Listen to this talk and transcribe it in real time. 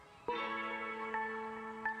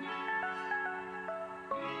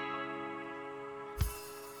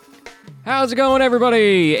How's it going,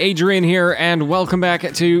 everybody? Adrian here, and welcome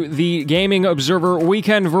back to the Gaming Observer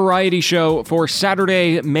Weekend Variety Show for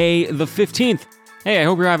Saturday, May the 15th. Hey, I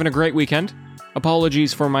hope you're having a great weekend.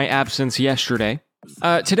 Apologies for my absence yesterday.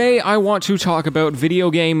 Today, I want to talk about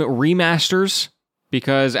video game remasters,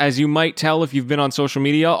 because as you might tell if you've been on social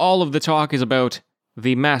media, all of the talk is about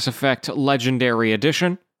the Mass Effect Legendary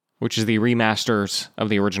Edition, which is the remasters of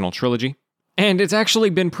the original trilogy. And it's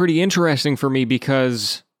actually been pretty interesting for me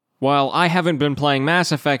because while I haven't been playing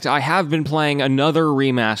Mass Effect, I have been playing another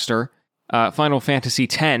remaster, Final Fantasy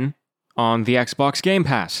X, on the Xbox Game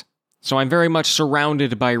Pass. So I'm very much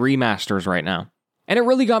surrounded by remasters right now. And it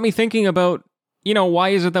really got me thinking about, why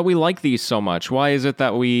is it that we like these so much? Why is it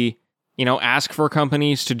that we, ask for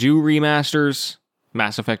companies to do remasters?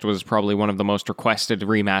 Mass Effect was probably one of the most requested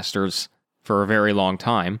remasters for a very long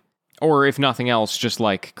time. Or if nothing else, just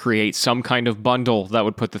create some kind of bundle that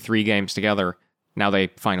would put the three games together. Now they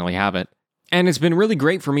finally have it. And it's been really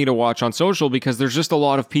great for me to watch on social because there's just a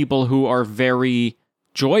lot of people who are very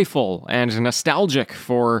joyful and nostalgic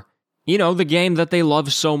for, the game that they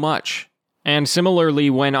love so much. And similarly,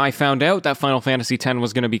 when I found out that Final Fantasy X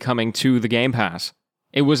was going to be coming to the Game Pass,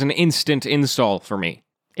 it was an instant install for me.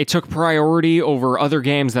 It took priority over other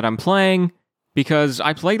games that I'm playing because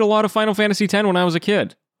I played a lot of Final Fantasy X when I was a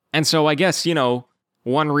kid. And so I guess,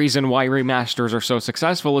 one reason why remasters are so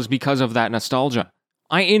successful is because of that nostalgia.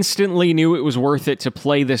 I instantly knew it was worth it to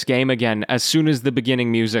play this game again as soon as the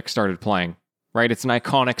beginning music started playing. Right? It's an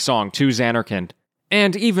iconic song, To Xanarkand.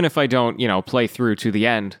 And even if I don't, play through to the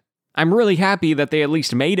end, I'm really happy that they at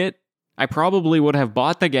least made it. I probably would have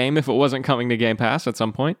bought the game if it wasn't coming to Game Pass at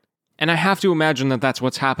some point. And I have to imagine that that's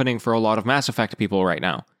what's happening for a lot of Mass Effect people right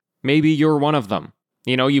now. Maybe you're one of them.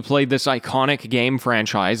 You played this iconic game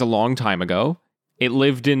franchise a long time ago. It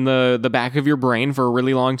lived in the back of your brain for a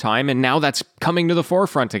really long time, and now that's coming to the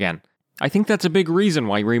forefront again. I think that's a big reason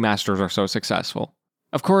why remasters are so successful.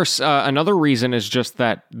 Of course, another reason is just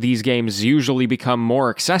that these games usually become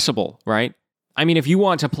more accessible, right? I mean, if you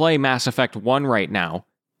want to play Mass Effect 1 right now,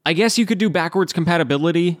 I guess you could do backwards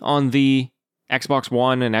compatibility on the Xbox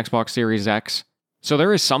One and Xbox Series X, so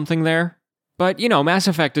there is something there. But, Mass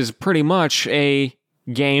Effect is pretty much a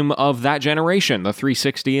game of that generation, the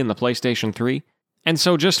 360 and the PlayStation 3. And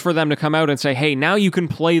so just for them to come out and say, hey, now you can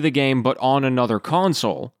play the game but on another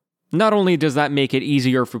console, not only does that make it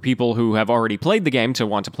easier for people who have already played the game to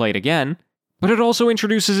want to play it again, but it also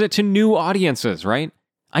introduces it to new audiences, right?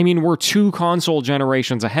 I mean, we're 2 console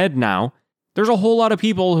generations ahead now. There's a whole lot of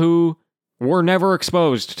people who were never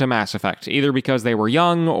exposed to Mass Effect, either because they were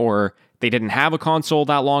young or they didn't have a console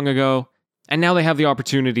that long ago. And now they have the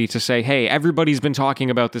opportunity to say, hey, everybody's been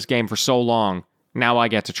talking about this game for so long, now I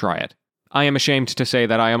get to try it. I am ashamed to say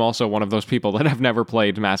that I am also one of those people that have never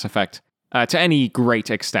played Mass Effect to any great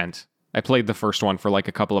extent. I played the first one for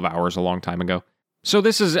a couple of hours a long time ago. So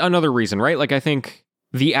this is another reason, right? I think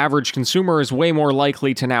the average consumer is way more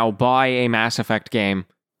likely to now buy a Mass Effect game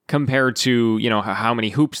compared to, how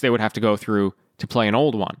many hoops they would have to go through to play an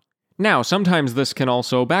old one. Now, sometimes this can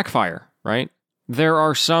also backfire, right? There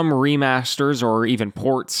are some remasters, or even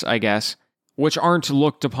ports, I guess, which aren't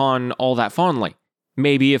looked upon all that fondly.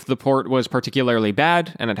 Maybe if the port was particularly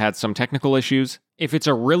bad and it had some technical issues. If it's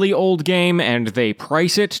a really old game and they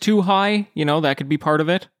price it too high, that could be part of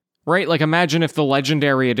it. Right? Imagine if the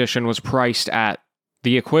Legendary Edition was priced at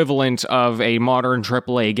the equivalent of a modern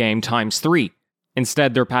AAA game times 3.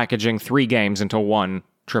 Instead, they're packaging 3 games into one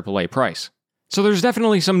AAA price. So there's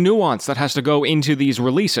definitely some nuance that has to go into these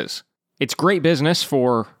releases. It's great business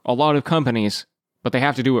for a lot of companies, but they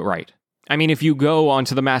have to do it right. I mean, if you go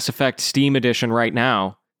onto the Mass Effect Steam Edition right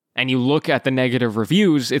now, and you look at the negative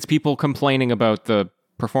reviews, it's people complaining about the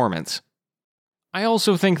performance. I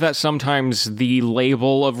also think that sometimes the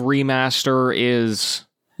label of remaster is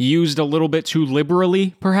used a little bit too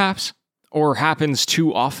liberally, perhaps, or happens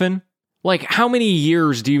too often. How many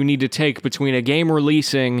years do you need to take between a game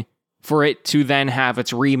releasing for it to then have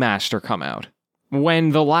its remaster come out?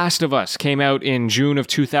 When The Last of Us came out in June of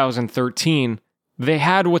 2013, they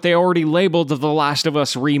had what they already labeled The Last of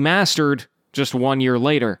Us Remastered just 1 year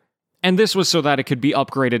later. And this was so that it could be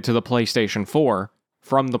upgraded to the PlayStation 4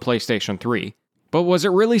 from the PlayStation 3. But was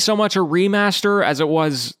it really so much a remaster as it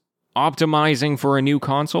was optimizing for a new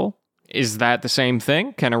console? Is that the same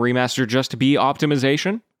thing? Can a remaster just be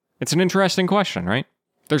optimization? It's an interesting question, right?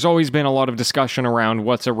 There's always been a lot of discussion around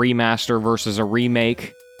what's a remaster versus a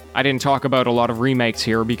remake. I didn't talk about a lot of remakes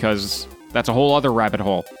here because that's a whole other rabbit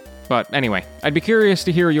hole. But anyway, I'd be curious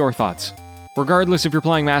to hear your thoughts. Regardless if you're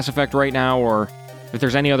playing Mass Effect right now or if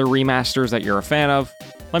there's any other remasters that you're a fan of,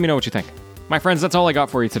 let me know what you think. My friends, that's all I got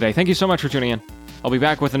for you today. Thank you so much for tuning in. I'll be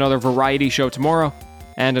back with another variety show tomorrow.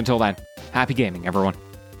 And until then, happy gaming, everyone.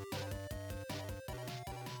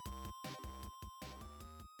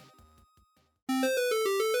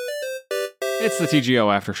 It's the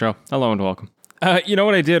TGO After Show. Hello and welcome. You know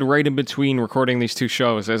what I did right in between recording these two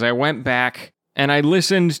shows is I went back and I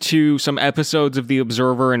listened to some episodes of The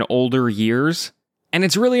Observer in older years, and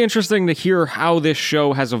it's really interesting to hear how this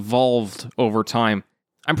show has evolved over time.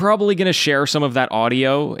 I'm probably going to share some of that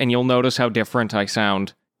audio, and you'll notice how different I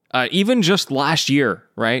sound. Even just last year,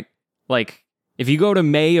 right? Like, if you go to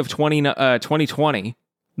May of 2020,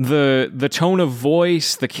 the tone of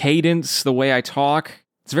voice, the cadence, the way I talk,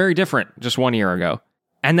 it's very different just 1 year ago.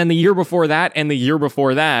 And then the year before that, and the year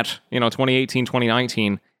before that, 2018,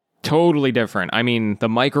 2019, totally different. I mean, the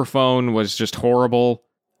microphone was just horrible.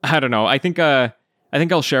 I don't know. I think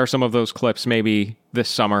I'll share some of those clips maybe this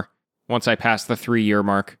summer. Once I pass the 3-year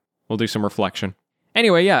mark, we'll do some reflection.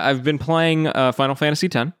 Anyway, yeah, I've been playing Final Fantasy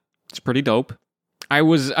X. It's pretty dope. I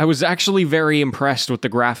was actually very impressed with the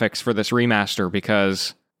graphics for this remaster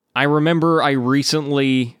because I remember I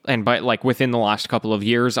recently, and by within the last couple of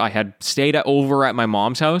years, I had stayed over at my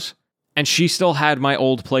mom's house, and she still had my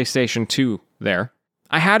old PlayStation 2 there.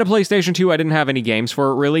 I had a PlayStation 2, I didn't have any games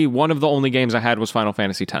for it really. One of the only games I had was Final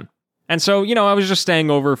Fantasy X. And so, I was just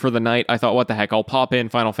staying over for the night. I thought, what the heck, I'll pop in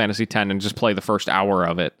Final Fantasy X and just play the first hour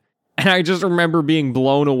of it. And I just remember being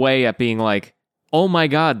blown away at being like, oh my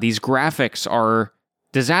god, these graphics are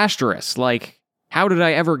disastrous. Like, how did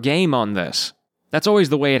I ever game on this? That's always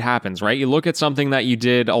the way it happens, right? You look at something that you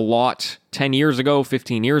did a lot 10 years ago,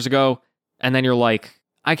 15 years ago, and then you're like,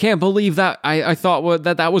 I can't believe that I thought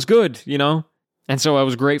that was good, And so I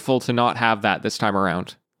was grateful to not have that this time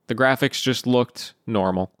around. The graphics just looked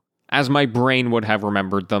normal, as my brain would have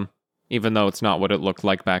remembered them, even though it's not what it looked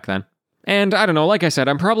like back then. And I don't know, like I said,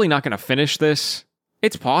 I'm probably not going to finish this.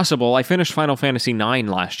 It's possible. I finished Final Fantasy IX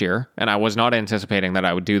last year, and I was not anticipating that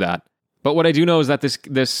I would do that. But what I do know is that this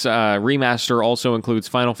remaster also includes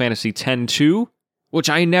Final Fantasy X-2, which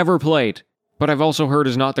I never played, but I've also heard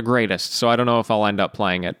is not the greatest, so I don't know if I'll end up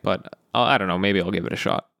playing it, but I don't know, maybe I'll give it a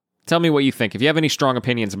shot. Tell me what you think. If you have any strong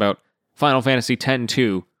opinions about Final Fantasy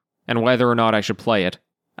X-2 and whether or not I should play it,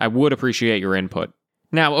 I would appreciate your input.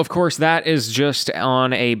 Now, of course, that is just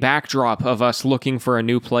on a backdrop of us looking for a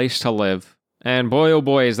new place to live. And boy, oh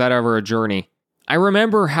boy, is that ever a journey. I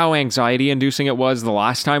remember how anxiety-inducing it was the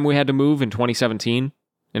last time we had to move in 2017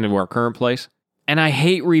 into our current place. And I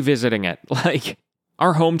hate revisiting it. Like,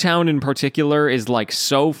 our hometown in particular is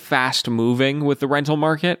so fast-moving with the rental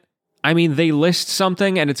market. I mean, they list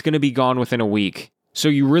something and it's going to be gone within a week. So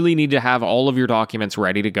you really need to have all of your documents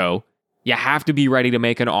ready to go. You have to be ready to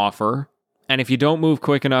make an offer. And if you don't move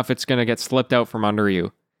quick enough, it's going to get slipped out from under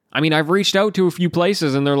you. I mean, I've reached out to a few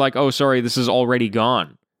places and they're like, oh, sorry, this is already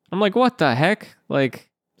gone. I'm like, what the heck?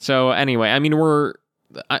 So anyway, I mean, we're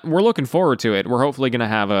looking forward to it. We're hopefully going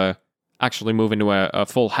to actually move into a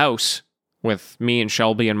full house with me and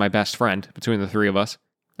Shelby and my best friend between the three of us.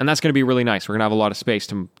 And that's going to be really nice. We're going to have a lot of space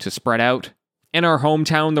to spread out. In our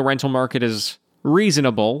hometown, the rental market is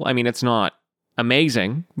reasonable. I mean, it's not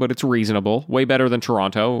amazing, but it's reasonable. Way better than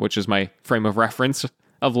Toronto, which is my frame of reference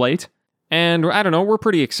of late. And I don't know, we're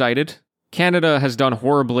pretty excited. Canada has done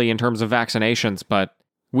horribly in terms of vaccinations, but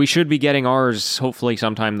we should be getting ours hopefully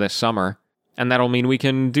sometime this summer. And that'll mean we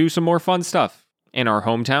can do some more fun stuff in our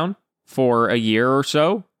hometown for a year or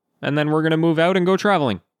so. And then we're going to move out and go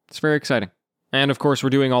traveling. It's very exciting. And of course, we're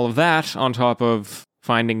doing all of that on top of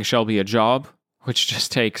finding Shelby a job, which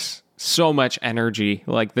just takes so much energy.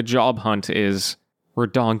 The job hunt is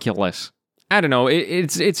redonkulous. I don't know,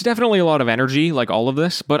 it's definitely a lot of energy, like all of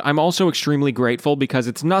this, but I'm also extremely grateful because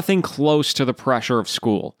it's nothing close to the pressure of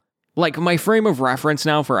school. My frame of reference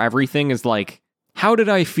now for everything is how did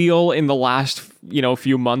I feel in the last,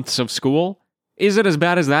 few months of school? Is it as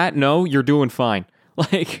bad as that? No, you're doing fine.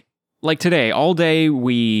 Like today, all day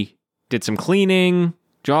we did some cleaning,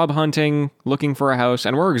 job hunting, looking for a house,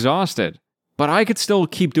 and we're exhausted. But I could still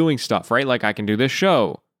keep doing stuff, right? I can do this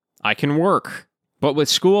show. I can work. But with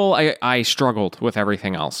school, I struggled with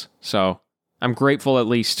everything else. So I'm grateful at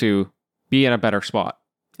least to be in a better spot.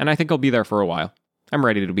 And I think I'll be there for a while. I'm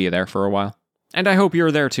ready to be there for a while. And I hope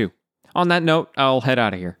you're there too. On that note, I'll head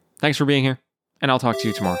out of here. Thanks for being here, and I'll talk to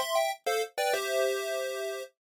you tomorrow.